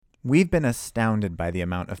We've been astounded by the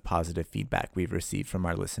amount of positive feedback we've received from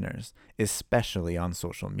our listeners, especially on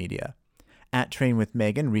social media. @Train with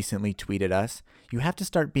Megan recently tweeted us, "You have to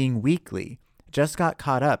start being weekly. Just got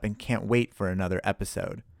caught up and can't wait for another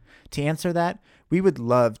episode." To answer that, we would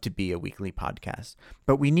love to be a weekly podcast,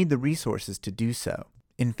 but we need the resources to do so.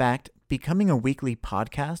 In fact, becoming a weekly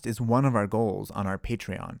podcast is one of our goals on our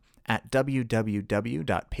Patreon at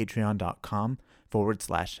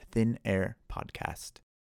www.patreon.com/thinairpodcast.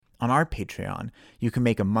 On our Patreon, you can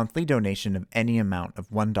make a monthly donation of any amount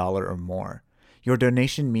of $1 or more. Your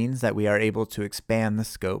donation means that we are able to expand the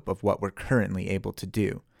scope of what we're currently able to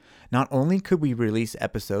do. Not only could we release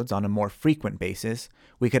episodes on a more frequent basis,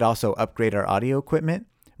 we could also upgrade our audio equipment,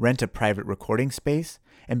 rent a private recording space,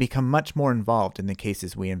 and become much more involved in the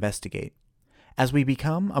cases we investigate. As we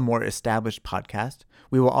become a more established podcast,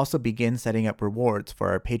 we will also begin setting up rewards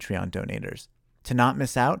for our Patreon donators. To not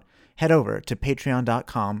miss out, head over to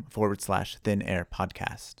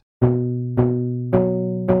patreon.com/thinairpodcast.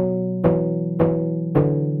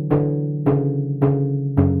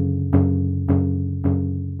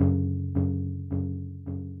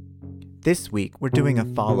 This week, we're doing a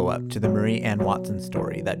follow-up to the Marie Ann Watson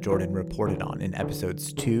story that Jordan reported on in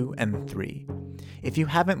episodes 2 and 3. If you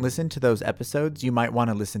haven't listened to those episodes, you might want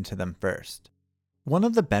to listen to them first. One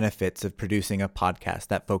of the benefits of producing a podcast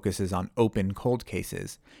that focuses on open cold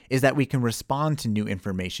cases is that we can respond to new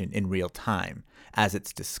information in real time as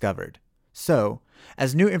it's discovered. So,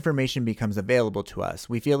 as new information becomes available to us,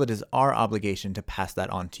 we feel it is our obligation to pass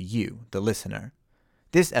that on to you, the listener.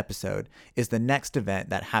 This episode is the next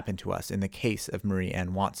event that happened to us in the case of Marie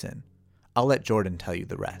Ann Watson. I'll let Jordan tell you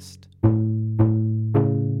the rest.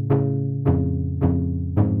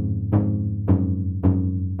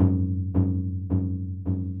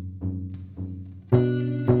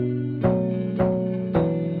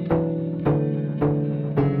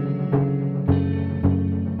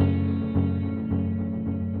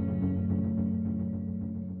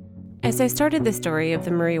 As I started the story of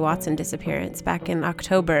the Marie Watson disappearance back in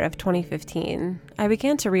October of 2015, I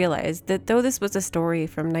began to realize that though this was a story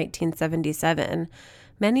from 1977,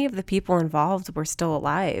 many of the people involved were still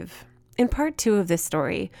alive. In part 2 of this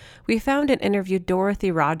story, we found and interviewed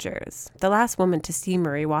Dorothy Rogers, the last woman to see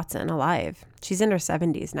Marie Watson alive. She's in her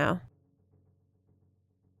 70s now.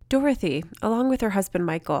 Dorothy, along with her husband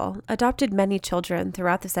Michael, adopted many children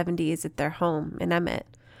throughout the 70s at their home in Emmett.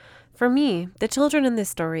 For me, the children in this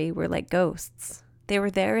story were like ghosts. They were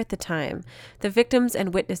there at the time, the victims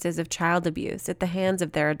and witnesses of child abuse at the hands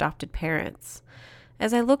of their adopted parents.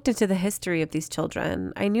 As I looked into the history of these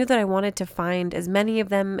children, I knew that I wanted to find as many of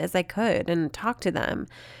them as I could and talk to them,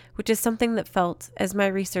 which is something that felt, as my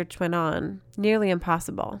research went on, nearly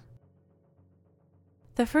impossible.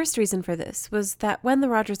 The first reason for this was that when the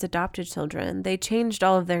Rogers adopted children, they changed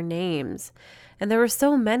all of their names, and there were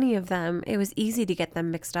so many of them, it was easy to get them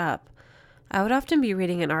mixed up. I would often be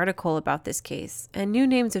reading an article about this case, and new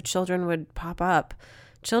names of children would pop up,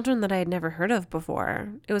 children that I had never heard of before.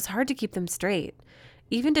 It was hard to keep them straight.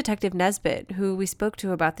 Even Detective Nesbitt, who we spoke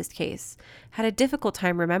to about this case, had a difficult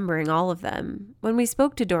time remembering all of them. When we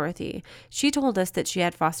spoke to Dorothy, she told us that she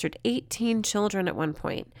had fostered 18 children at one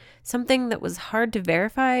point, something that was hard to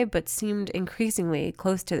verify but seemed increasingly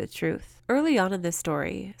close to the truth. Early on in this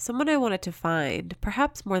story, someone I wanted to find,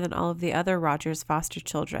 perhaps more than all of the other Rogers foster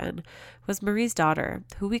children, was Marie's daughter,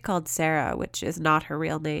 who we called Sarah, which is not her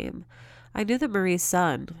real name. I knew that Marie's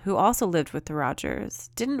son, who also lived with the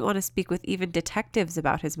Rogers, didn't want to speak with even detectives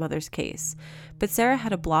about his mother's case, but Sarah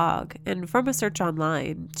had a blog, and from a search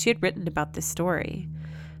online, she had written about this story.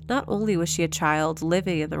 Not only was she a child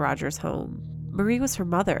living in the Rogers home, Marie was her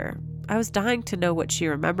mother. I was dying to know what she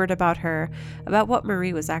remembered about her, about what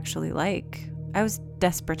Marie was actually like. I was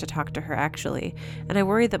desperate to talk to her, actually, and I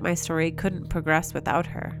worried that my story couldn't progress without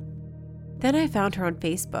her. Then I found her on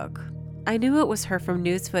Facebook. I knew it was her from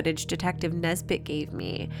news footage Detective Nesbitt gave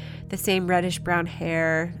me, the same reddish-brown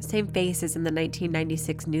hair, same face as in the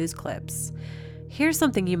 1996 news clips. Here's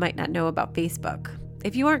something you might not know about Facebook.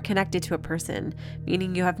 If you aren't connected to a person,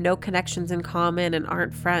 meaning you have no connections in common and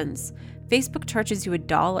aren't friends, Facebook charges you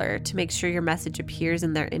 $1 to make sure your message appears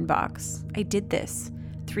in their inbox. I did this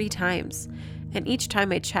 3 times, and each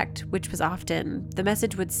time I checked, which was often, the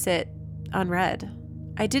message would sit unread.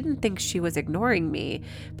 I didn't think she was ignoring me,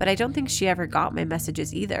 but I don't think she ever got my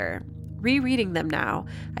messages either. Rereading them now,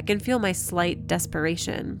 I can feel my slight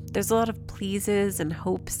desperation. There's a lot of pleases and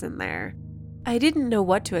hopes in there. I didn't know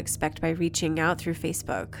what to expect by reaching out through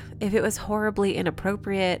Facebook, if it was horribly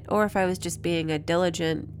inappropriate or if I was just being a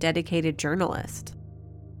diligent, dedicated journalist.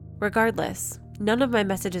 Regardless, None of my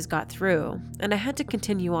messages got through, and I had to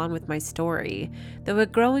continue on with my story, though a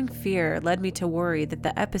growing fear led me to worry that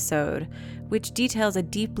the episode, which details a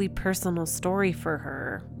deeply personal story for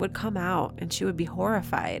her, would come out and she would be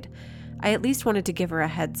horrified. I at least wanted to give her a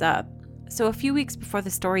heads up. So a few weeks before the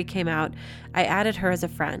story came out, I added her as a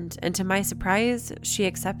friend, and to my surprise, she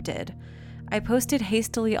accepted. I posted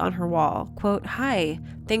hastily on her wall, quote, "Hi,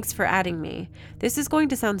 thanks for adding me. This is going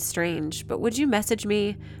to sound strange, but would you message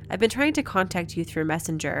me? I've been trying to contact you through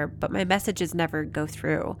Messenger, but my messages never go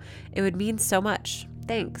through. It would mean so much.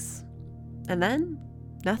 Thanks." And then,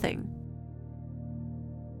 nothing.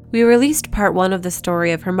 We released part 1 of the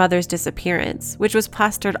story of her mother's disappearance, which was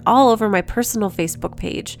plastered all over my personal Facebook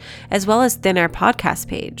page, as well as Thin Air podcast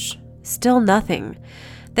page. Still nothing.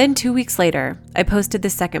 Then 2 weeks later, I posted the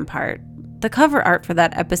second part. The cover art for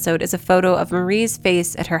that episode is a photo of Marie's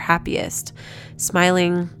face at her happiest,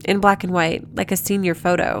 smiling in black and white like a senior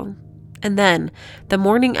photo. And then, the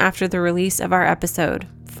morning after the release of our episode,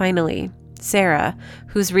 finally, Sarah,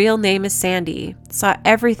 whose real name is Sandy, saw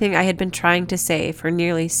everything I had been trying to say for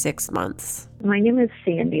nearly 6 months. My name is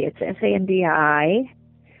Sandy. It's Sandi.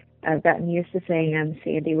 I've gotten used to saying I'm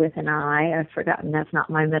Sandy with an I. I've forgotten that's not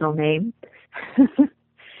my middle name.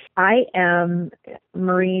 I am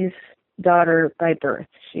Marie's daughter by birth.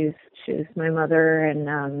 She's my mother,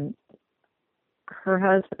 and her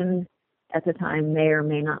husband at the time may or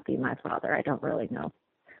may not be my father. I don't really know.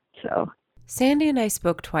 So Sandy and I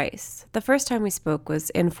spoke twice. The first time we spoke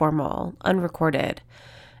was informal, unrecorded.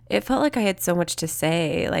 It felt like I had so much to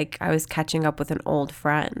say, like I was catching up with an old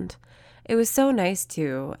friend. It was so nice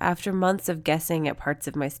to, after months of guessing at parts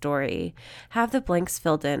of my story, have the blanks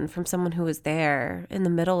filled in from someone who was there, in the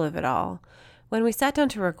middle of it all. When we sat down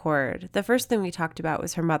to record, the first thing we talked about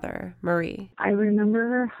was her mother, Marie. I remember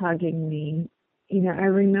her hugging me. I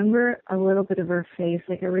remember a little bit of her face.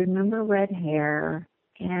 Like, I remember red hair,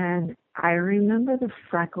 and I remember the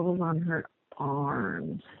freckles on her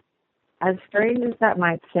arms. As strange as that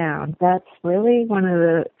might sound, that's really one of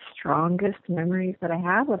the strongest memories that I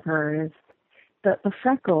have of her is the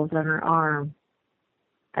freckles on her arm.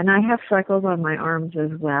 And I have freckles on my arms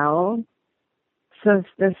as well. So it's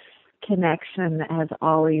this connection that has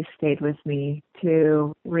always stayed with me,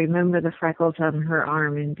 to remember the freckles on her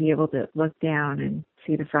arm and be able to look down and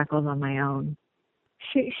see the freckles on my own.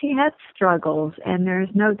 She had struggles, and there's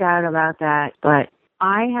no doubt about that, but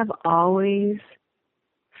I have always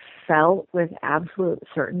felt with absolute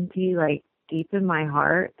certainty, like deep in my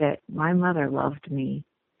heart, that my mother loved me.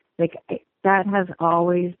 Like, that has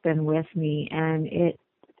always been with me, and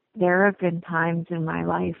there have been times in my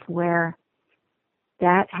life where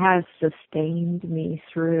that has sustained me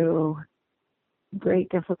through great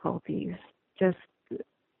difficulties. Just,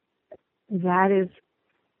 that is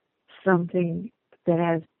something that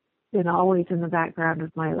has been always in the background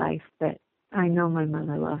of my life, that I know my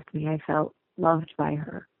mother loved me. I felt loved by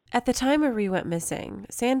her. At the time Marie went missing,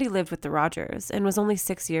 Sandy lived with the Rogers and was only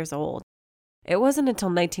 6 years old. It wasn't until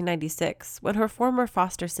 1996, when her former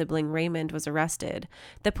foster sibling Raymond was arrested,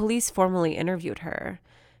 that police formally interviewed her.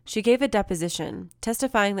 She gave a deposition,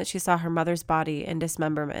 testifying that she saw her mother's body in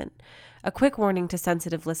dismemberment. A quick warning to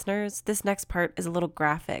sensitive listeners, this next part is a little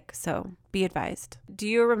graphic, so be advised. Do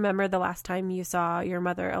you remember the last time you saw your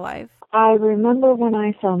mother alive? I remember when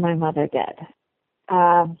I saw my mother dead.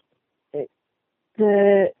 I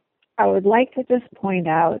would like to just point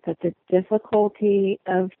out that the difficulty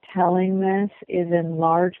of telling this is in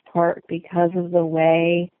large part because of the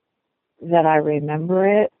way that I remember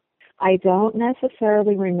it. I don't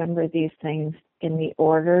necessarily remember these things in the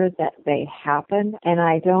order that they happened, and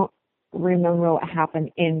I don't remember what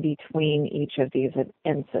happened in between each of these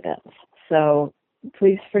incidents. So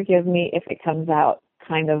please forgive me if it comes out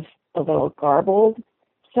kind of a little garbled.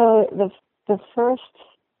 So the first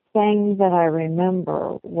thing that I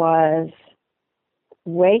remember was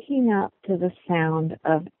waking up to the sound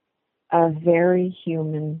of a very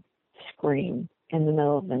human scream in the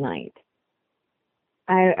middle of the night.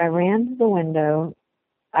 I ran to the window.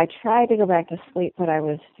 I tried to go back to sleep, but I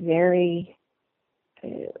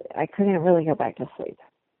couldn't really go back to sleep.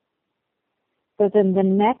 But then the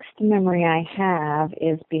next memory I have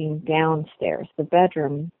is being downstairs. The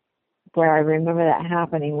bedroom where I remember that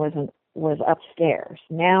happening was upstairs.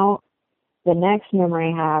 Now, the next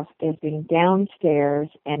memory I have is being downstairs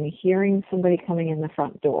and hearing somebody coming in the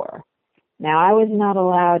front door. Now, I was not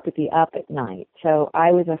allowed to be up at night, so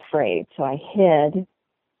I was afraid. So I hid,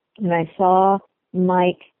 and I saw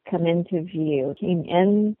Mike come into view. He came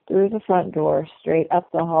in through the front door, straight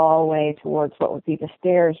up the hallway towards what would be the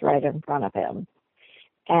stairs right in front of him.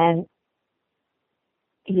 And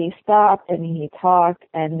he stopped and he talked,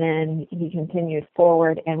 and then he continued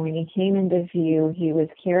forward. And when he came into view, he was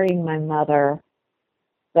carrying my mother,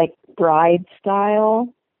 like bride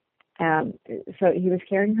style. So he was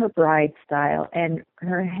carrying her bride style, and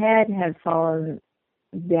her head had fallen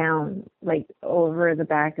down, like over the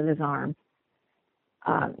back of his arm.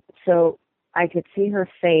 So I could see her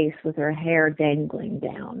face with her hair dangling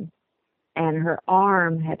down, and her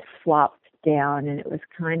arm had flopped down, and it was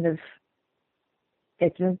kind of,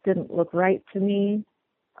 it just didn't look right to me.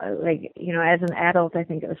 Like, you know, as an adult, I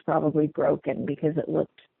think it was probably broken because it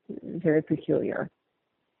looked very peculiar.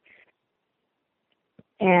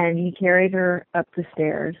 And he carried her up the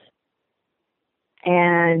stairs.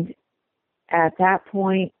 And at that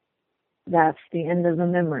point, that's the end of the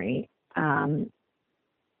memory.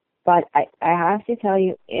 But I have to tell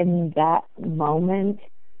you, in that moment,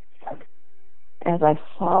 as I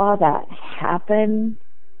saw that happen,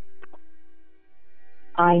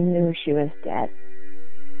 I knew she was dead.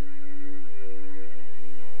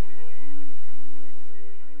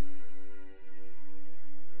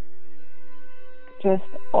 Just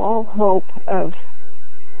all hope of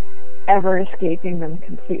ever escaping them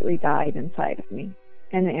completely died inside of me.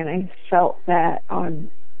 And I felt that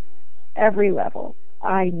on every level.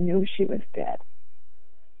 I knew she was dead.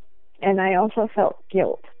 And I also felt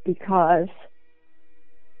guilt because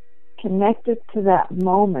connected to that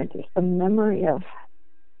moment is the memory of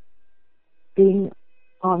being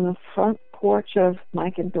on the front porch of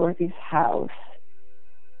Mike and Dorothy's house,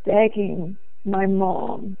 begging my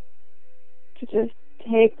mom to just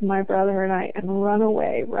take my brother and I and run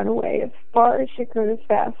away as far as she could, as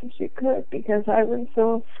fast as she could, because I was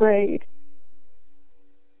so afraid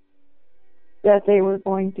that they were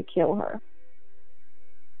going to kill her.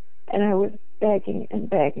 And I was begging and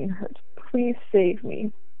begging her to please save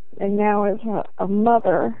me. And now as a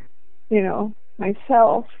mother, you know,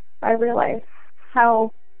 myself, I realize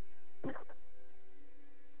how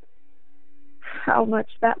much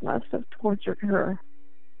that must have tortured her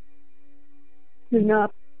to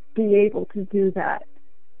not be able to do that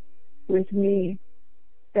with me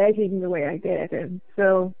begging the way I did. And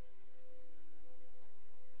so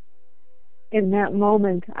in that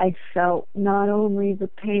moment, I felt not only the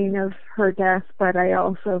pain of her death, but I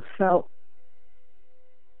also felt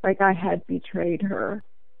like I had betrayed her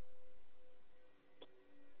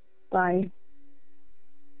by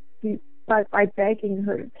begging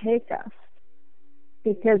her to take us,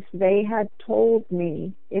 because they had told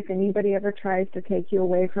me, if anybody ever tries to take you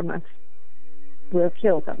away from us, we'll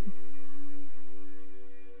kill them.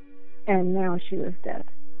 And now she was dead.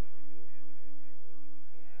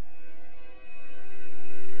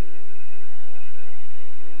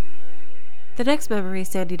 The next memory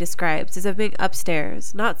Sandy describes is of being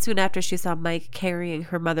upstairs, not soon after she saw Mike carrying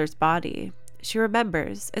her mother's body. She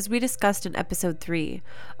remembers, as we discussed in episode 3,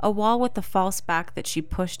 a wall with a false back that she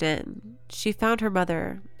pushed in. She found her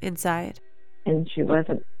mother inside. And she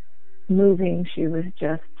wasn't moving. She was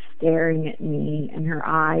just staring at me, and her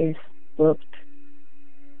eyes looked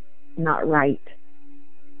not right.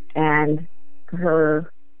 And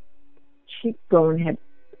her cheekbone had,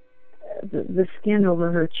 the skin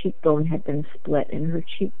over her cheekbone had been split, and her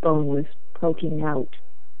cheekbone was poking out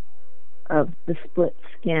of the split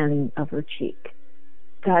skin of her cheek.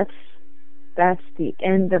 That's the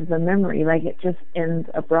end of the memory. Like, it just ends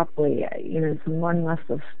abruptly. You know, someone must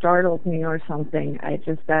have startled me or something.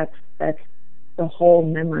 That's the whole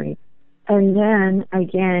memory. And then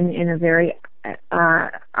again, in a very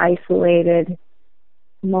isolated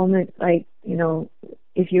moment, like, you know,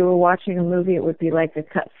 if you were watching a movie, it would be like a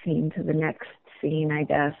cut scene to the next scene, I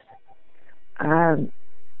guess.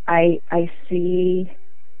 I see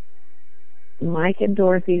Mike and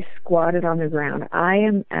Dorothy squatted on the ground. I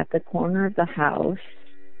am at the corner of the house,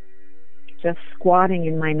 just squatting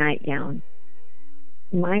in my nightgown.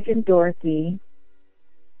 Mike and Dorothy,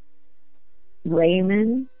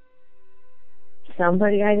 Raymond,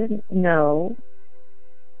 somebody I didn't know,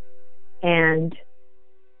 and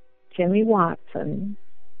Jimmy Watson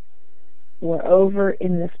were over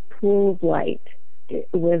in this pool of light. It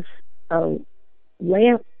was a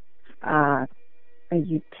lamp, a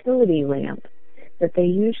utility lamp that they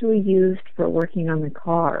usually used for working on the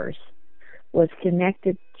cars, was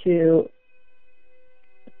connected to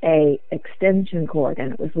a extension cord,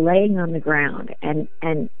 and it was laying on the ground and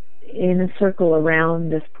in a circle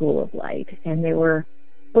around this pool of light, and they were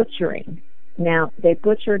butchering. Now, they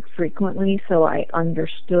butchered frequently, so I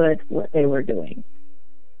understood what they were doing.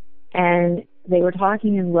 And they were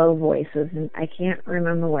talking in low voices, and I can't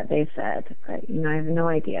remember what they said. I have no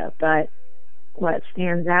idea. But what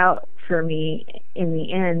stands out for me in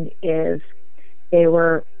the end is they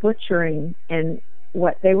were butchering, and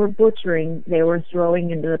what they were butchering, they were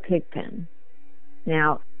throwing into the pig pen.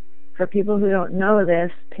 Now, for people who don't know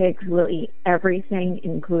this, pigs will eat everything,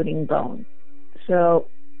 including bone. So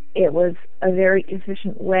it was a very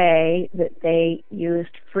efficient way that they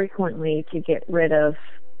used frequently to get rid of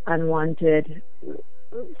unwanted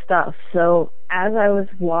stuff. So as I was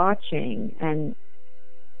watching, and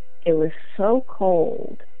it was so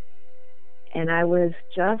cold, and I was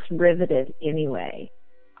just riveted anyway,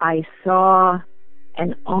 I saw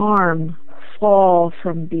an arm fall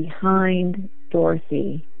from behind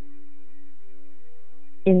Dorothy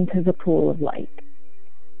into the pool of light.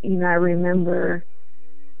 You know, I remember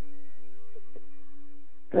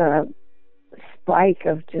the spike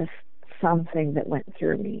of just something that went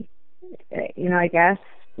through me. You know, I guess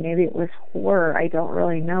maybe it was horror. I don't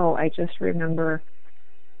really know. I just remember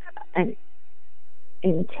an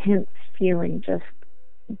intense feeling just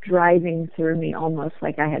driving through me, almost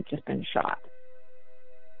like I had just been shot.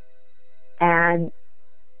 And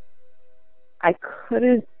I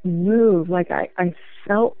couldn't move. Like I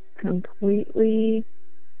felt completely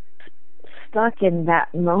stuck in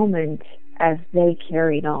that moment as they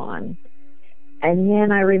carried on. And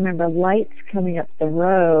then I remember lights coming up the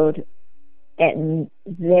road, and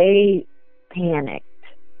they panicked.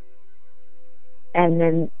 And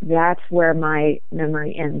then that's where my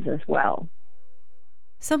memory ends as well.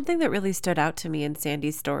 Something that really stood out to me in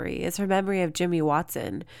Sandy's story is her memory of Jimmy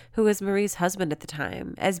Watson, who was Marie's husband at the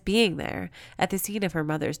time, as being there at the scene of her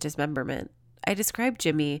mother's dismemberment. I described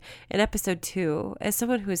Jimmy in episode 2 as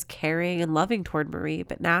someone who is caring and loving toward Marie,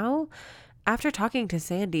 but now, after talking to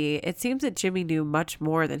Sandy, it seems that Jimmy knew much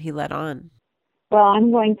more than he let on. Well,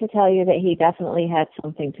 I'm going to tell you that he definitely had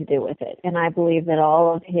something to do with it. And I believe that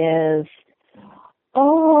all of his,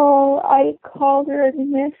 I called her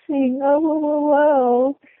missing,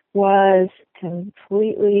 was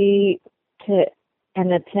completely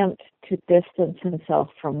an attempt to distance himself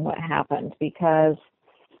from what happened, because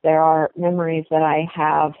there are memories that I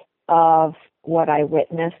have of what I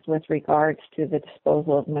witnessed with regards to the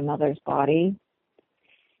disposal of my mother's body.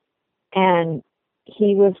 And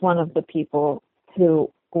he was one of the people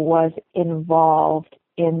who was involved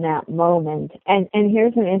in that moment. And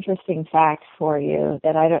here's an interesting fact for you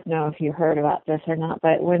that I don't know if you heard about this or not,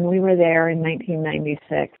 but when we were there in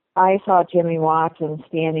 1996, I saw Jimmy Watson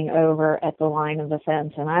standing over at the line of the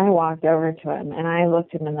fence, and I walked over to him and I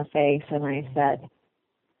looked him in the face and I said,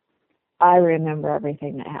 I remember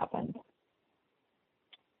everything that happened.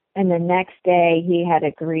 And the next day he had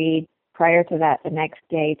agreed, prior to that, the next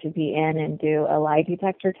day, to be in and do a lie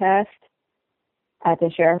detector test at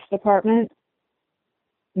the sheriff's department.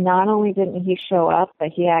 Not only didn't he show up, but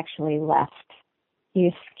he actually left.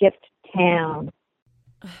 He skipped town.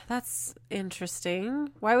 That's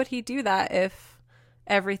interesting. Why would he do that if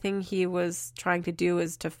everything he was trying to do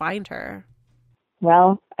is to find her?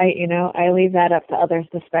 Well, I leave that up to others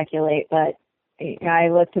to speculate, but I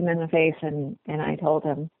looked him in the face and I told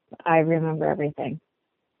him, I remember everything.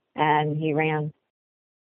 And he ran.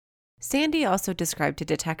 Sandy also described to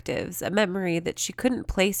detectives a memory that she couldn't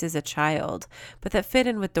place as a child, but that fit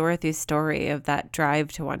in with Dorothy's story of that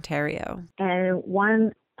drive to Ontario. And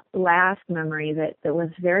one last memory that was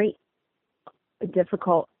very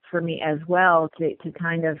difficult for me as well to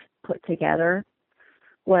kind of put together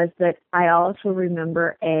was that I also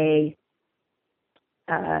remember I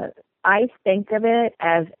think of it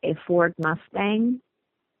as a Ford Mustang.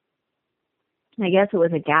 I guess it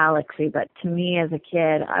was a Galaxy, but to me as a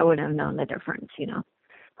kid, I wouldn't have known the difference,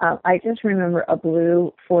 I just remember a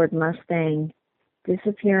blue Ford Mustang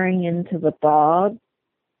disappearing into the bog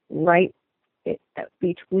right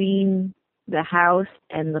between the house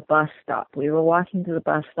and the bus stop. We were walking to the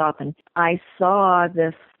bus stop, and I saw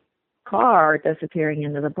this car disappearing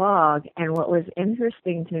into the bog. And what was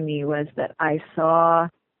interesting to me was that I saw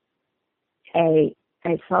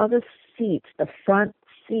the seats, the front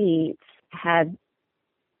seats had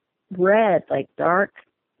red, like dark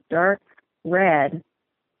red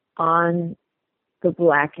on the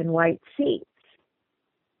black and white seats.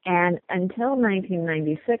 And until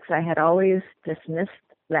 1996, I had always dismissed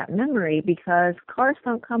that memory because cars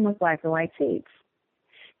don't come with black and white seats.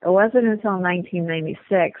 It wasn't until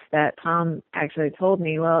 1996 that Tom actually told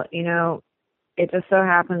me, well, it just so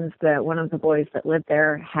happens that one of the boys that lived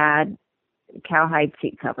there had cowhide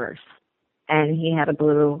seat covers, and he had a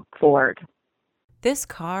blue Ford. This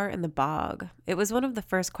car in the bog, it was one of the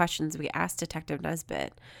first questions we asked Detective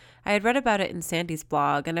Nesbitt. I had read about it in Sandy's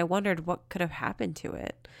blog, and I wondered what could have happened to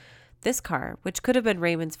it. This car, which could have been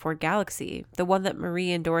Raymond's Ford Galaxy, the one that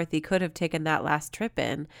Marie and Dorothy could have taken that last trip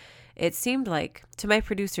in, It seemed like, to my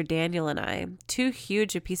producer Daniel and I, too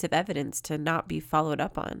huge a piece of evidence to not be followed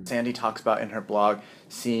up on. Sandy talks about in her blog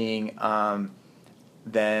seeing a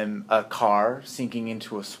car sinking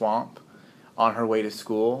into a swamp on her way to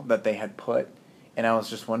school that they had put, and I was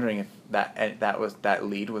just wondering if that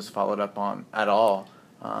lead was followed up on at all.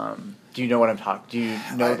 Do you know what I'm talking? Do you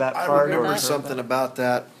know that part? I remember something about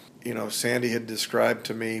that. Sandy had described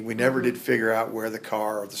to me. We never did figure out where the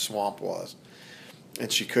car or the swamp was,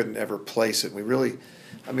 and she couldn't ever place it.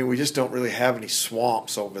 We just don't really have any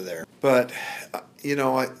swamps over there. But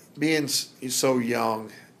being so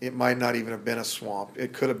young, it might not even have been a swamp.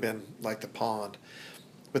 It could have been like the pond.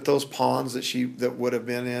 But those ponds that would have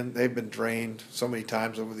been in, they've been drained so many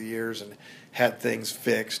times over the years and had things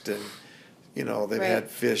fixed, and they've had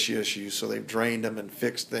fish issues, so they've drained them and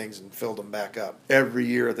fixed things and filled them back up. Every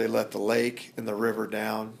year they let the lake and the river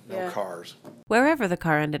down, no cars. Wherever the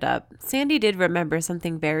car ended up, Sandy did remember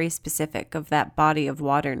something very specific of that body of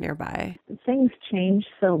water nearby. Things changed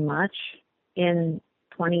so much in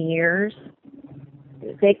 20 years.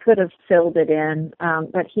 They could have filled it in,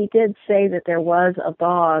 but he did say that there was a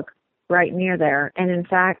bog right near there. And in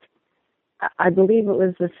fact, I believe it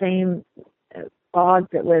was the same bog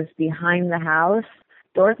that was behind the house.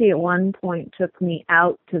 Dorothy at one point took me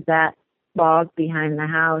out to that bog behind the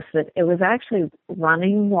house. That it was actually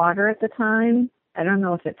running water at the time. I don't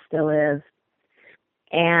know if it still is.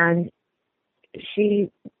 And she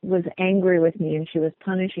was angry with me and she was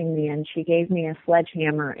punishing me, and she gave me a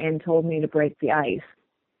sledgehammer and told me to break the ice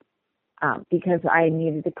because I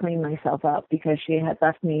needed to clean myself up, because she had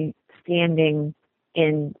left me standing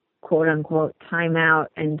in quote-unquote timeout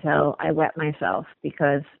until I wet myself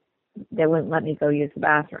because they wouldn't let me go use the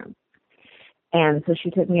bathroom. And so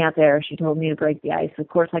she took me out there. She told me to break the ice. Of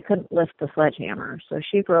course, I couldn't lift the sledgehammer. So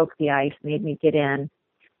she broke the ice, made me get in,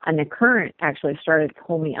 and the current actually started to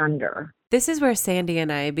pull me under. This is where Sandy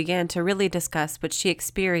and I began to really discuss what she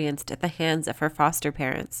experienced at the hands of her foster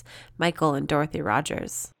parents, Michael and Dorothy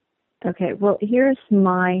Rogers. Okay, well, here's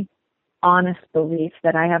my honest belief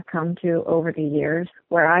that I have come to over the years,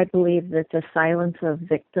 where I believe that the silence of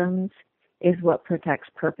victims is what protects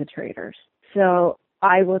perpetrators. So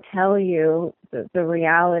I will tell you the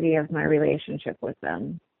reality of my relationship with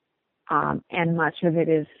them, and much of it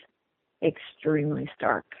is extremely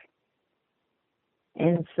stark.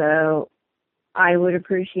 And so I would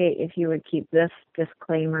appreciate if you would keep this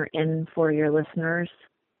disclaimer in for your listeners.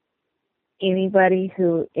 Anybody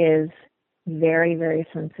who is very, very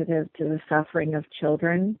sensitive to the suffering of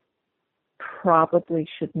children probably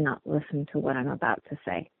should not listen to what I'm about to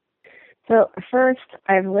say. So first,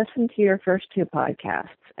 I've listened to your first two podcasts,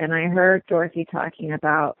 and I heard Dorothy talking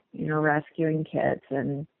about, rescuing kids,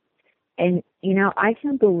 and I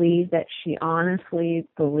can believe that she honestly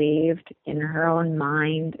believed in her own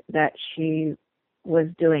mind that she was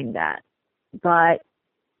doing that. But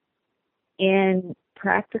in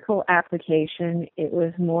practical application, it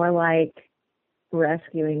was more like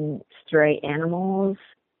rescuing stray animals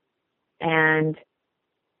and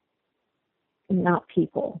not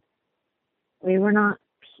people. We were not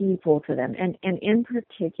people to them. And in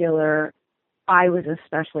particular, I was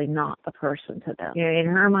especially not a person to them. In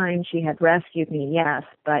her mind, she had rescued me, yes,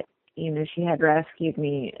 but, she had rescued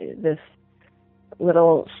me, this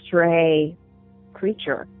little stray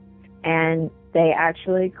creature. And they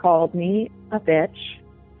actually called me a bitch,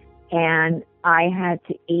 and I had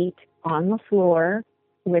to eat on the floor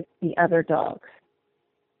with the other dogs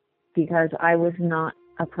because I was not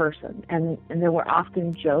a person. And there were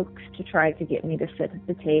often jokes to try to get me to sit at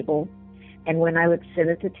the table. And when I would sit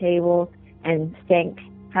at the table and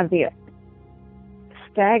have the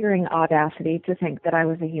staggering audacity to think that I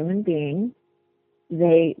was a human being,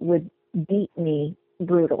 they would beat me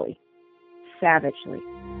brutally, savagely.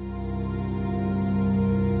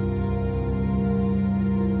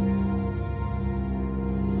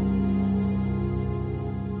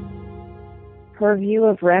 Her view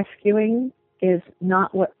of rescuing is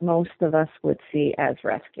not what most of us would see as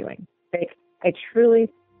rescuing. I truly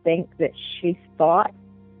think that she thought,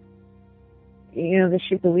 that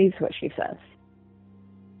she believes what she says.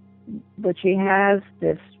 But she has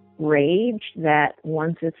this rage that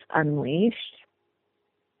once it's unleashed,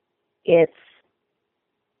 it's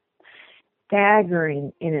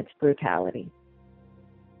staggering in its brutality.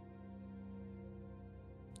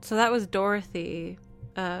 So that was Dorothy.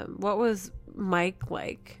 What was Mike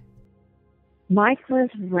like? Mike was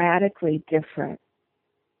radically different.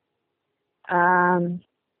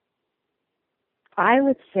 I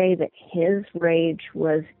would say that his rage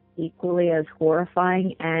was equally as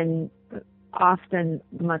horrifying and often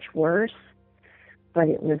much worse, but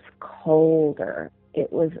it was colder.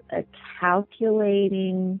 It was a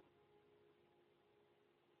calculating,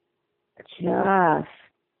 just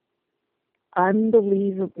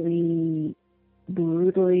unbelievably,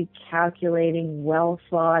 brutally calculating, well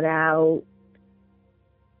thought out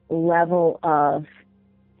level of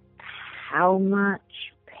how much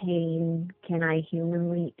pain can I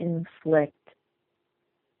humanly inflict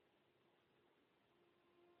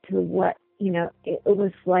to what, it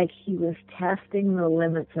was like he was testing the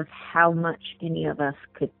limits of how much any of us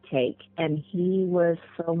could take. And he was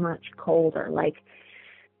so much colder. Like,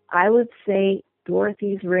 I would say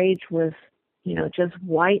Dorothy's rage was, just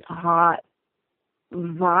white hot,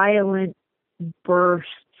 violent bursts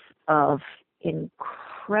of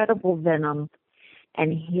incredible venom.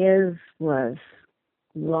 And his was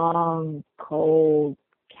long, cold,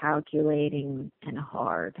 calculating, and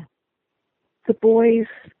hard. The boys,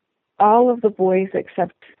 all of the boys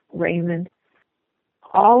except Raymond,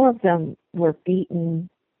 all of them were beaten,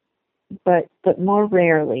 but more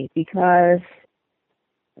rarely, because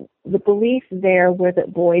the belief there were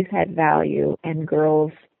that boys had value and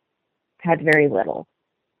girls had very little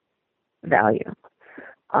value.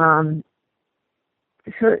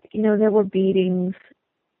 So, there were beatings,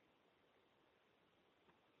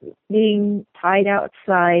 being tied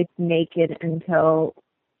outside naked until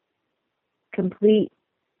complete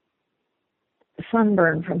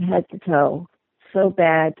sunburn from head to toe, so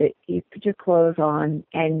bad that you put your clothes on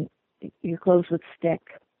and your clothes would stick.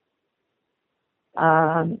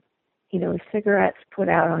 Cigarettes put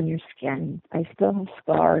out on your skin. I still have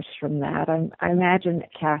scars from that. I imagine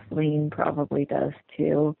that Kathleen probably does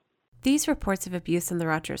too. These reports of abuse in the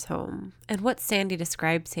Rogers home, and what Sandy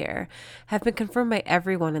describes here, have been confirmed by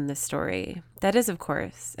everyone in this story. That is, of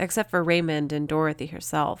course, except for Raymond and Dorothy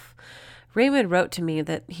herself. Raymond wrote to me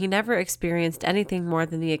that he never experienced anything more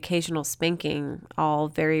than the occasional spanking, all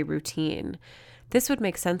very routine. This would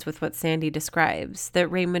make sense with what Sandy describes, that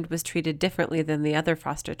Raymond was treated differently than the other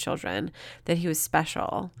foster children, that he was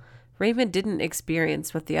special. Raymond didn't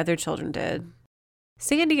experience what the other children did.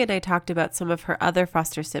 Sandy and I talked about some of her other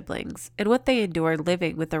foster siblings and what they endured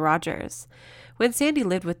living with the Rogers. When Sandy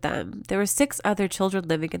lived with them, there were 6 other children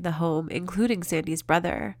living in the home, including Sandy's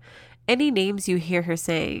brother. Any names you hear her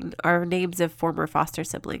saying are names of former foster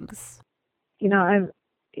siblings.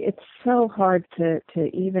 It's so hard to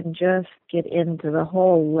even just get into the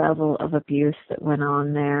whole level of abuse that went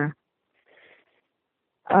on there.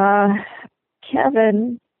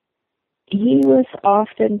 Kevin, he was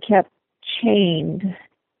often kept chained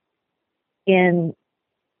in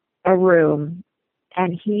a room,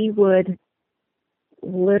 and he would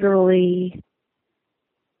literally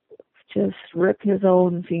just rip his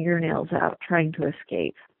own fingernails out trying to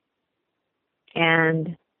escape.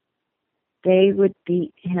 And they would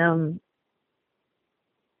beat him.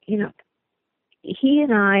 He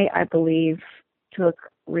and I believe, took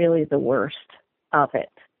really the worst of it.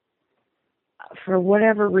 For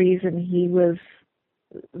whatever reason, he was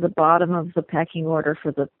the bottom of the pecking order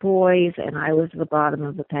for the boys, and I was the bottom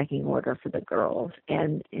of the pecking order for the girls.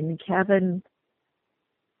 And in Kevin,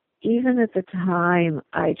 even at the time,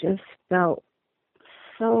 I just felt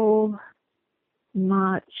so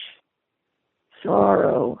much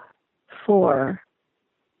sorrow for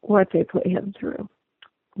what they put him through.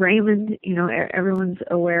 Raymond, everyone's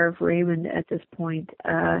aware of Raymond at this point.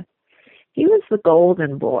 He was the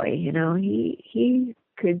golden boy, he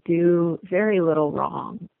could do very little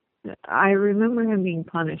wrong. I remember him being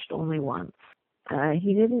punished only once.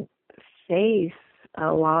 He didn't face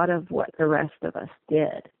a lot of what the rest of us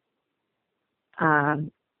did.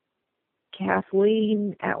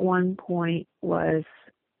 Kathleen at one point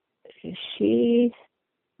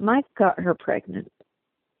Mike got her pregnant.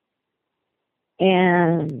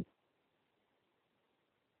 And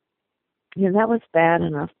that was bad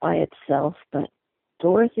enough by itself, but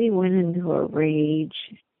Dorothy went into a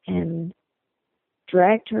rage and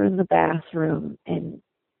dragged her in the bathroom and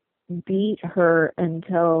beat her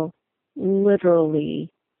until literally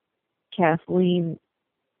Kathleen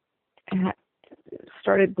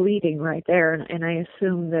started bleeding right there. And I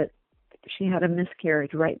assume that she had a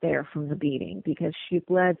miscarriage right there from the beating, because she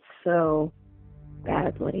bled so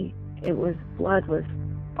badly. Blood was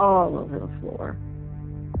all over the floor.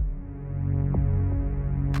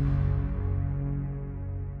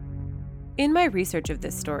 In my research of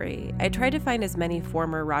this story, I tried to find as many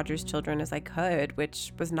former Rogers children as I could,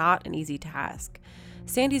 which was not an easy task.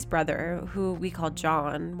 Sandy's brother, who we call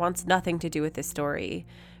John, wants nothing to do with this story.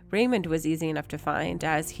 Raymond was easy enough to find,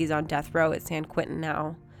 as he's on death row at San Quentin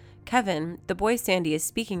now. Kevin, the boy Sandy is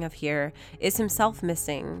speaking of here, is himself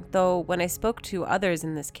missing, though when I spoke to others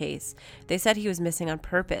in this case, they said he was missing on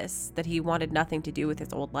purpose, that he wanted nothing to do with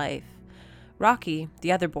his old life. Rocky,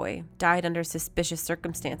 the other boy, died under suspicious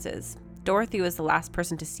circumstances. Dorothy was the last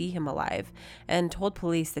person to see him alive and told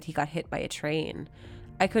police that he got hit by a train.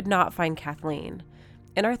 I could not find Kathleen.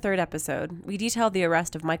 In our third episode, we detailed the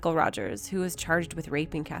arrest of Michael Rogers, who was charged with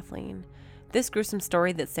raping Kathleen. This gruesome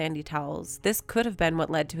story that Sandy tells, this could have been what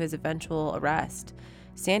led to his eventual arrest.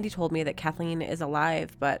 Sandy told me that Kathleen is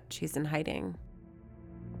alive, but she's in hiding.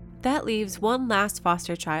 That leaves one last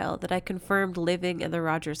foster child that I confirmed living in the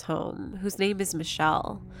Rogers home, whose name is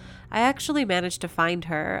Michelle. I actually managed to find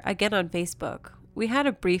her, again on Facebook. We had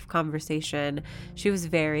a brief conversation. She was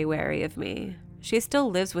very wary of me. She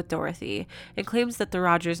still lives with Dorothy and claims that the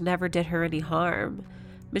Rogers never did her any harm.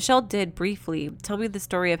 Michelle did briefly tell me the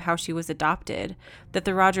story of how she was adopted, that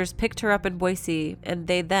the Rogers picked her up in Boise, and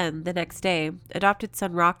they then, the next day, adopted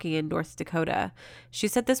son Rocky in North Dakota. She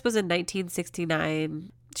said this was in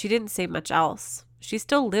 1969. She didn't say much else. She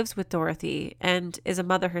still lives with Dorothy and is a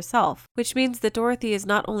mother herself, which means that Dorothy is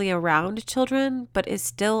not only around children, but is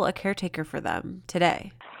still a caretaker for them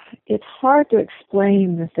today. It's hard to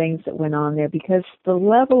explain the things that went on there because the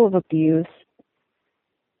level of abuse,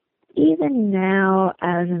 even now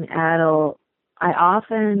as an adult, I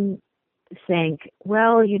often think,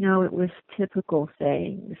 well, you know, it was typical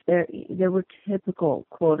things. There were typical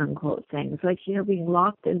quote-unquote things, like, you know, being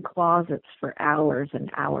locked in closets for hours and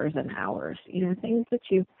hours and hours, you know, things that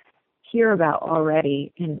you hear about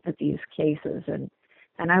already in abuse cases, and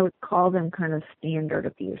I would call them kind of standard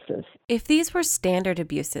abuses. If these were standard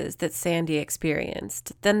abuses that Sandy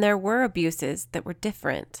experienced, then there were abuses that were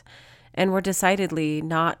different and were decidedly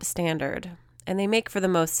not standard, and they make for the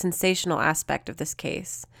most sensational aspect of this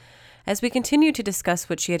case. As we continued to discuss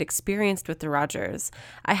what she had experienced with the Rogers,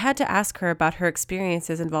 I had to ask her about her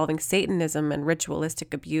experiences involving Satanism and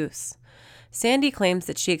ritualistic abuse. Sandy claims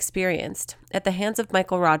that she experienced, at the hands of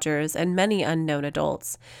Michael Rogers and many unknown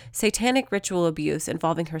adults, satanic ritual abuse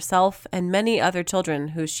involving herself and many other children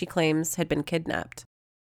who she claims had been kidnapped.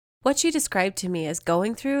 What she described to me as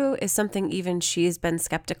going through is something even she's been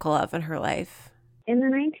skeptical of in her life. In the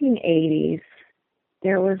 1980s,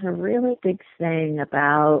 there was a really big thing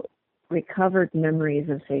about recovered memories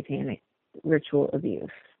of satanic ritual abuse.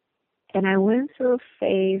 And I went through a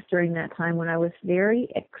phase during that time when I was very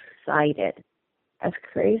excited, as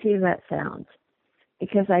crazy as that sounds,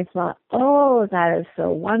 because I thought, oh, that is so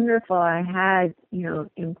wonderful. I had, you know,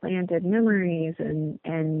 implanted memories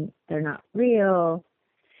and they're not real.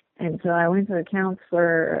 And so I went to the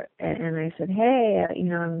counselor and I said, hey, you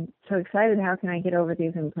know, I'm so excited. How can I get over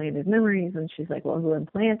these implanted memories? And she's like, well, who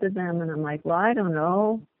implanted them? And I'm like, well, I don't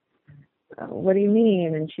know. What do you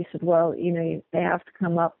mean? And she said, well, you know, they have to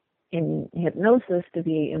come up in hypnosis to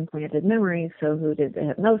be implanted memories. So who did the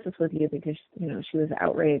hypnosis with you? Because, you know, she was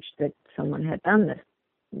outraged that someone had done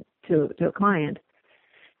this to a client.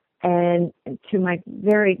 And to my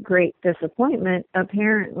very great disappointment,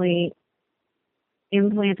 apparently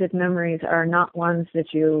implanted memories are not ones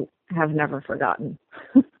that you have never forgotten.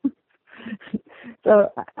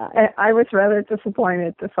 So I was rather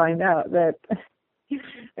disappointed to find out that,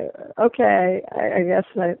 okay, I guess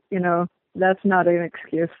that, you know, that's not an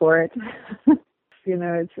excuse for it. You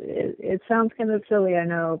know, it sounds kind of silly, I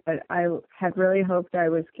know, but I had really hoped I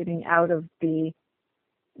was getting out of the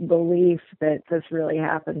belief that this really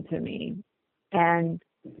happened to me. And,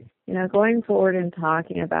 you know, going forward and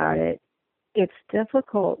talking about it, it's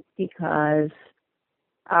difficult because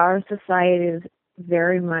our society is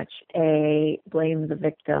very much a blame the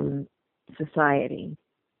victim society.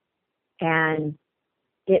 And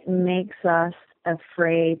it makes us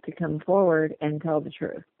afraid to come forward and tell the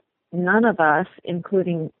truth. None of us,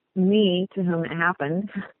 including me, to whom it happened,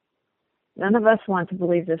 none of us want to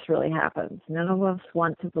believe this really happens. None of us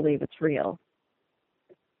want to believe it's real.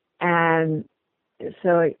 And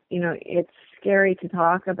so, you know, it's scary to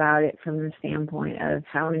talk about it from the standpoint of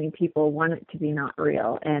how many people want it to be not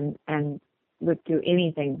real and would do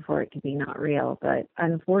anything for it to be not real. But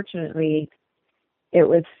unfortunately, it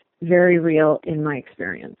was very real in my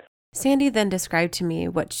experience. Sandy then described to me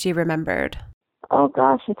what she remembered. Oh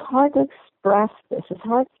gosh, it's hard to express this. It's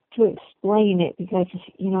hard to explain it because,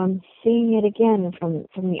 you know, I'm seeing it again from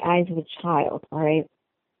the eyes of a child, all right?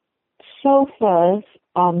 Sofas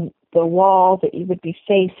on the wall that you would be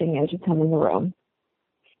facing as you come in the room.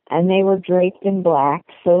 And they were draped in black,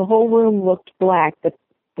 so the whole room looked black, but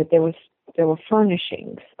there were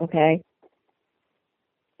furnishings, okay?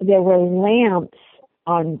 There were lamps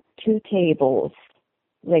on two tables,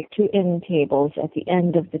 like two end tables at the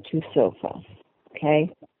end of the two sofas,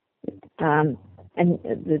 okay? And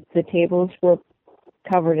the tables were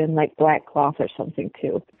covered in like black cloth or something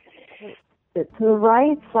too. To the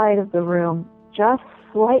right side of the room, just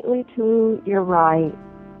slightly to your right,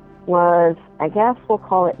 was, I guess we'll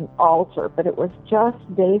call it an altar, but it was just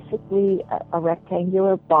basically a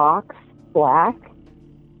rectangular box, black,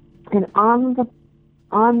 and on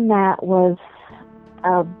that was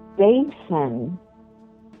a basin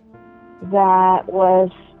that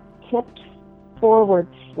was tipped forward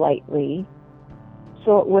slightly,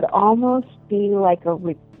 so it would almost be like a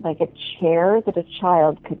chair that a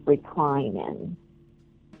child could recline in.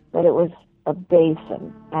 But it was a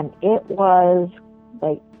basin, and it was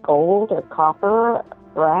like gold or copper,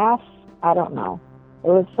 brass, I don't know. It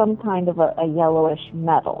was some kind of a yellowish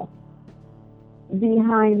metal.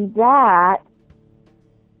 Behind that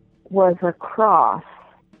was a cross.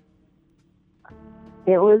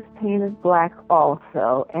 It was painted black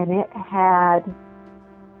also, and it had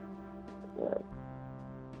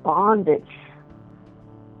bondage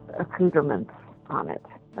accoutrements on it,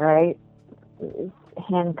 right?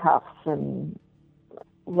 Handcuffs and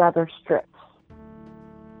leather strips.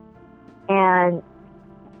 And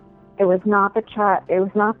it was not the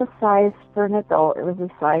size for an adult, it was the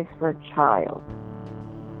size for a child.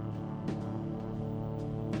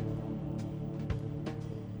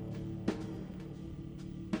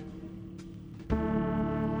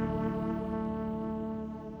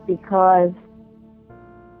 Because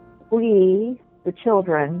we, the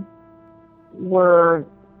children, were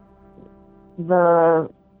the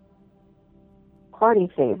party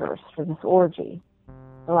favors for this orgy,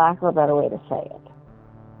 for lack of a better way to say it.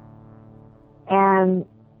 And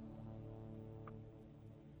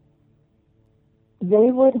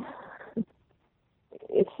they would,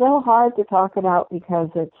 it's so hard to talk about because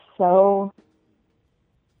it's also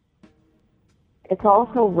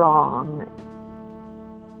wrong.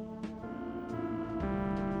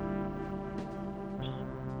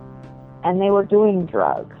 And they were doing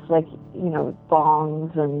drugs, like,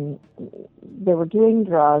 bongs, and they were doing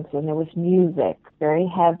drugs, and there was music, very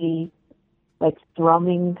heavy, like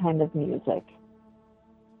thrumming kind of music.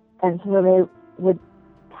 And so they would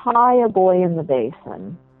tie a boy in the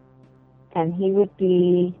basin, and he would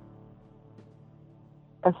be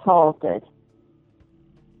assaulted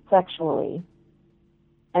sexually,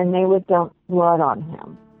 and they would dump blood on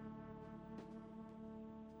him.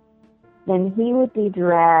 Then he would be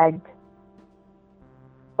dragged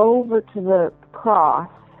over to the cross,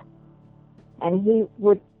 and he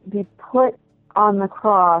would be put on the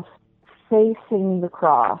cross, facing the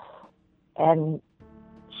cross, and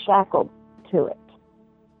shackled to it.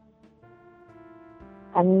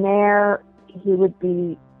 And there he would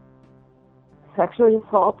be sexually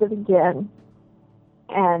assaulted again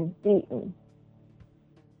and beaten.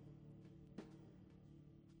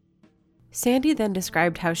 Sandy then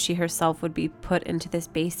described how she herself would be put into this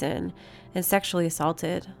basin and sexually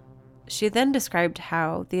assaulted. She then described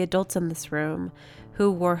how the adults in this room, who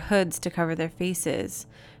wore hoods to cover their faces,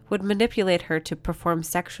 would manipulate her to perform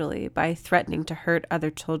sexually by threatening to hurt other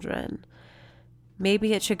children.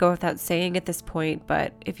 Maybe it should go without saying at this point,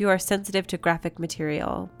 but if you are sensitive to graphic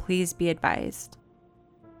material, please be advised.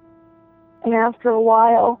 And after a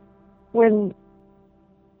while, when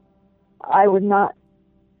I would not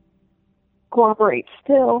cooperate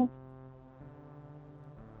still,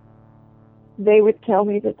 they would tell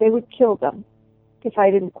me that they would kill them if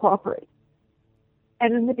I didn't cooperate.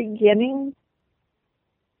 And in the beginning,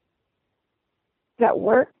 that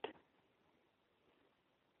worked.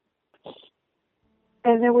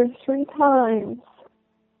 And there were 3 times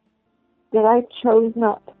that I chose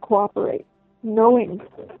not to cooperate, knowing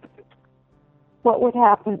what would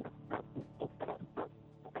happen.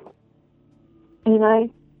 And I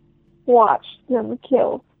watched them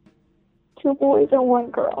kill 2 boys and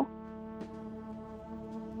 1 girl.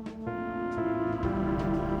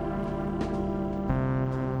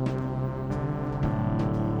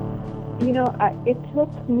 It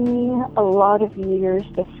took me a lot of years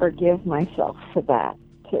to forgive myself for that,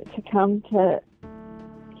 to come to,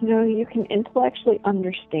 you can intellectually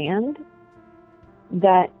understand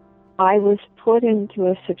that I was put into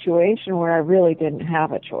a situation where I really didn't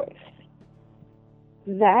have a choice.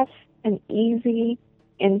 That's an easy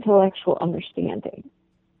intellectual understanding.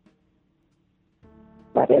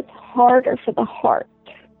 But it's harder for the heart.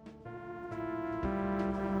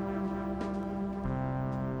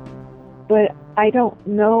 But I don't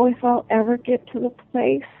know if I'll ever get to the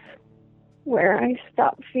place where I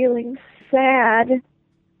stop feeling sad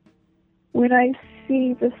when I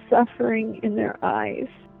see the suffering in their eyes.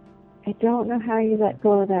 I don't know how you let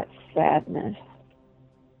go of that sadness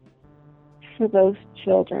for those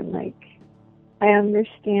children. Like, I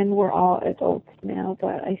understand we're all adults now,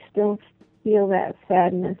 but I still feel that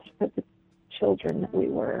sadness for the children that we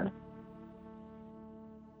were.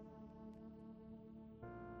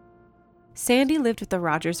 Sandy lived with the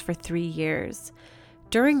Rogers for 3 years.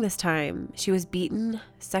 During this time, she was beaten,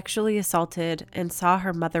 sexually assaulted, and saw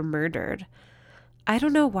her mother murdered. I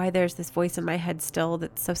don't know why there's this voice in my head still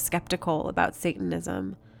that's so skeptical about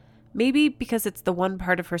Satanism. Maybe because it's the one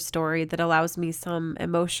part of her story that allows me some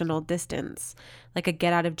emotional distance, like a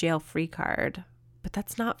get out of jail free card. But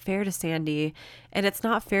that's not fair to Sandy, and it's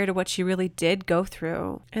not fair to what she really did go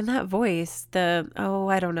through. And that voice, that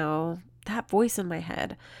voice in my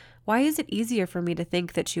head, why is it easier for me to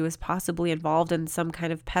think that she was possibly involved in some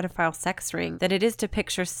kind of pedophile sex ring than it is to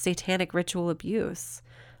picture satanic ritual abuse?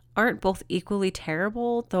 Aren't both equally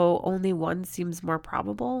terrible, though only one seems more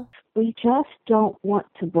probable? We just don't want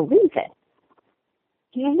to believe it.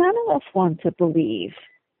 None of us want to believe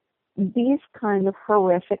these kind of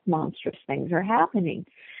horrific, monstrous things are happening.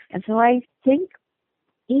 And so I think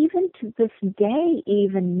even to this day,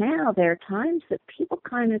 even now, there are times that people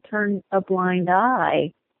kind of turn a blind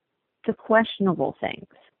eye to questionable things.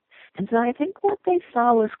 And so I think what they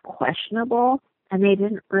saw was questionable, and they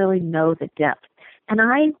didn't really know the depth. And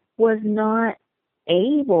I was not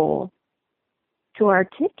able to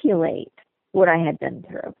articulate what I had been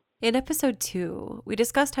through. In episode 2, we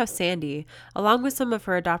discussed how Sandy, along with some of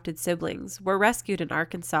her adopted siblings, were rescued in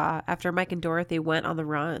Arkansas after Mike and Dorothy went on the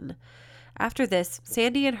run. After this,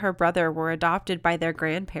 Sandy and her brother were adopted by their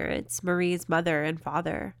grandparents, Marie's mother and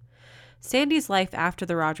father. Sandy's life after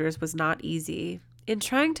the Rogers was not easy. In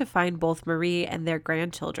trying to find both Marie and their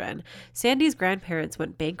grandchildren, Sandy's grandparents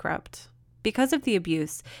went bankrupt. Because of the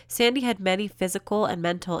abuse, Sandy had many physical and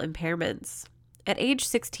mental impairments. At age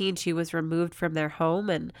 16, she was removed from their home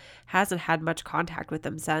and hasn't had much contact with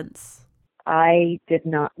them since. I did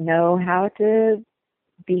not know how to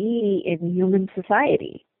be in human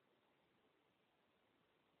society.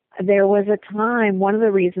 There was a time, one of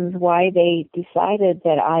the reasons why they decided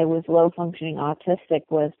that I was low-functioning autistic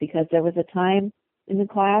was because there was a time in the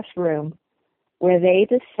classroom where they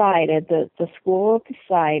decided, the school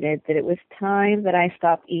decided that it was time that I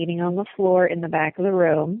stop eating on the floor in the back of the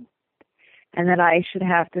room and that I should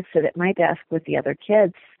have to sit at my desk with the other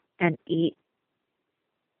kids and eat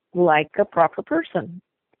like a proper person,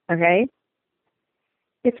 okay?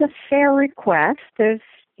 It's a fair request. There's,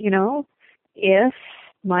 if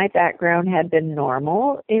my background had been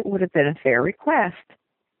normal, it would have been a fair request.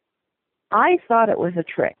 I thought it was a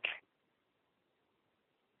trick.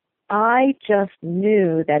 I just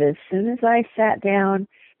knew that as soon as I sat down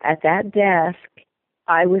at that desk,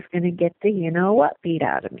 I was going to get the you-know-what beat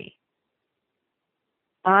out of me.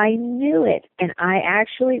 I knew it, and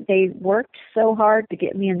they worked so hard to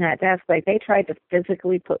get me in that desk, like they tried to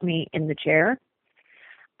physically put me in the chair.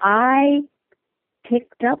 I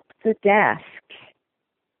picked up the desk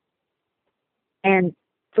and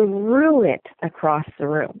threw it across the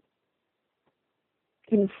room.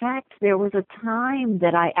 In fact, there was a time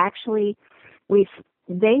that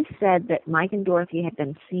they said that Mike and Dorothy had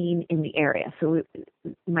been seen in the area. So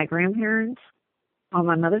my grandparents on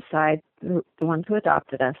my mother's side, the ones who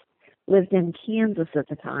adopted us, lived in Kansas at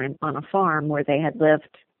the time on a farm where they had lived,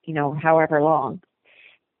 however long.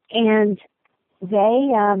 And they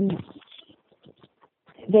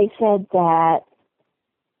said that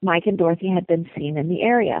Mike and Dorothy had been seen in the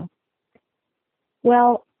area.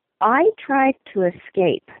 Well, I tried to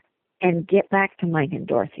escape and get back to Mike and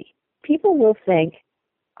Dorothy. People will think,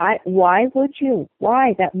 why would you?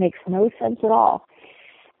 Why? That makes no sense at all.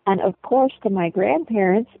 And of course, to my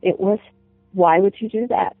grandparents, it was, why would you do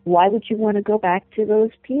that? Why would you want to go back to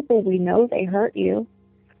those people? We know they hurt you.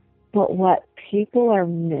 But what people are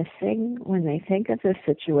missing when they think of this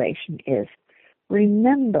situation is,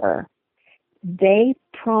 remember, they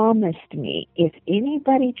promised me, if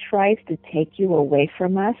anybody tries to take you away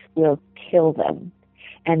from us, we'll kill them.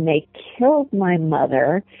 And they killed my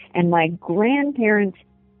mother, and my grandparents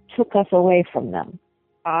took us away from them.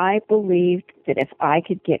 I believed that if I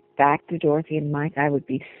could get back to Dorothy and Mike, I would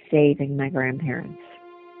be saving my grandparents.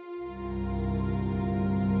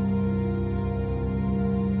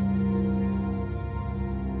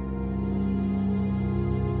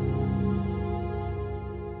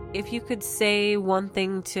 If you could say one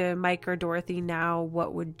thing to Mike or Dorothy now,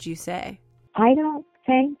 what would you say? I don't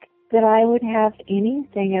think that I would have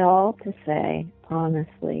anything at all to say,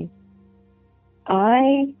 honestly.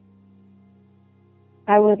 I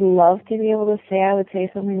would love to be able to say, I would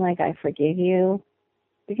say something like, I forgive you,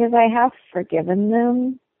 because I have forgiven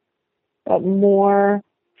them, but more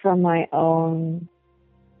from my own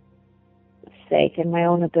sake and my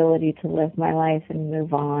own ability to live my life and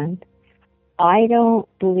move on. I don't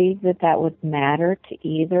believe that that would matter to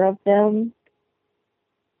either of them.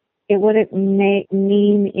 It wouldn't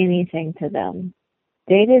mean anything to them.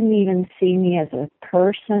 They didn't even see me as a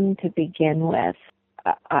person to begin with.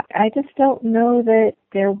 I just don't know that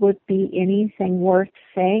there would be anything worth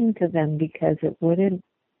saying to them because it wouldn't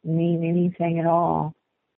mean anything at all.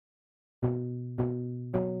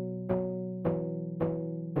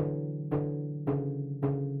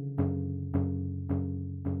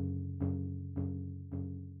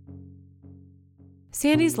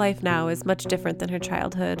 Sandy's life now is much different than her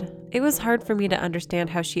childhood. It was hard for me to understand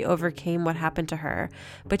how she overcame what happened to her,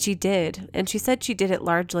 but she did, and she said she did it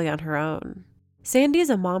largely on her own. Sandy's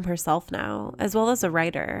a mom herself now, as well as a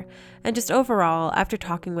writer, and just overall, after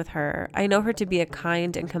talking with her, I know her to be a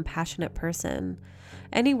kind and compassionate person.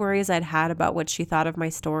 Any worries I'd had about what she thought of my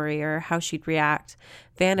story or how she'd react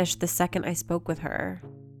vanished the second I spoke with her.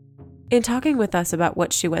 In talking with us about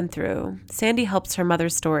what she went through, Sandy helps her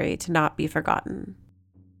mother's story to not be forgotten.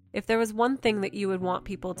 If there was one thing that you would want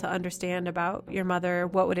people to understand about your mother,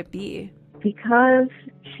 what would it be? Because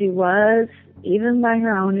she was, even by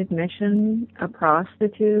her own admission, a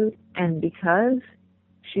prostitute, and because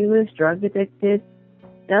she was drug addicted,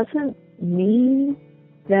 doesn't mean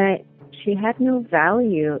that she had no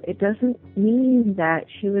value. It doesn't mean that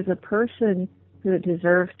she was a person who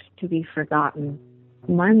deserved to be forgotten.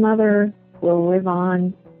 My mother will live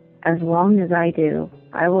on as long as I do.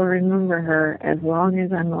 I will remember her as long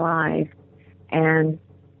as I'm alive. And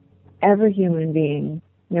every human being,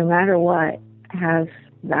 no matter what, has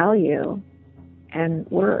value and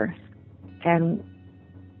worth. And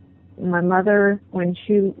my mother, when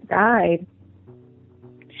she died,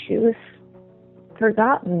 she was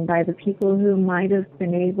forgotten by the people who might have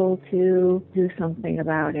been able to do something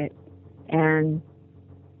about it. And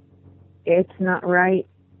it's not right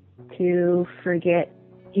to forget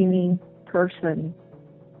any person,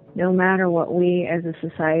 no matter what we as a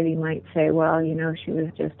society might say. Well, you know, she was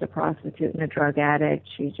just a prostitute and a drug addict.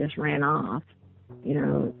 She just ran off. You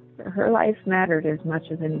know, her life mattered as much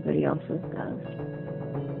as anybody else's does.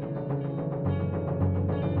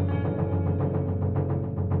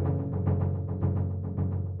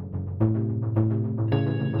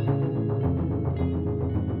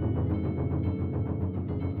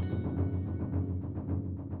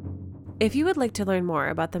 If you would like to learn more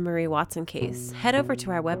about the Marie Watson case, head over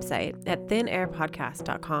to our website at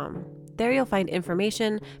thinairpodcast.com. There you'll find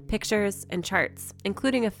information, pictures, and charts,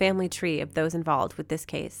 including a family tree of those involved with this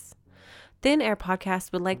case. Thin Air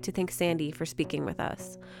Podcast would like to thank Sandy for speaking with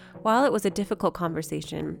us. While it was a difficult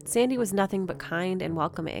conversation, Sandy was nothing but kind and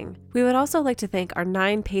welcoming. We would also like to thank our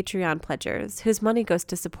 9 Patreon pledgers, whose money goes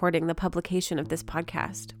to supporting the publication of this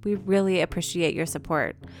podcast. We really appreciate your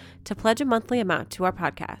support. To pledge a monthly amount to our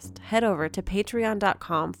podcast, head over to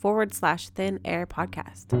patreon.com/Thin Air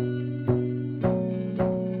Podcast.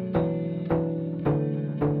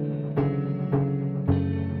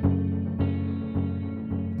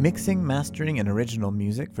 Mixing, mastering, and original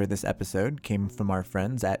music for this episode came from our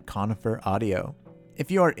friends at Conifer Audio. If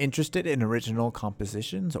you are interested in original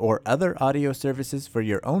compositions or other audio services for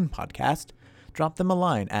your own podcast, drop them a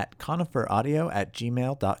line at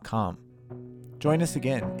coniferaudio@gmail.com. Join us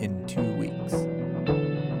again in 2 weeks.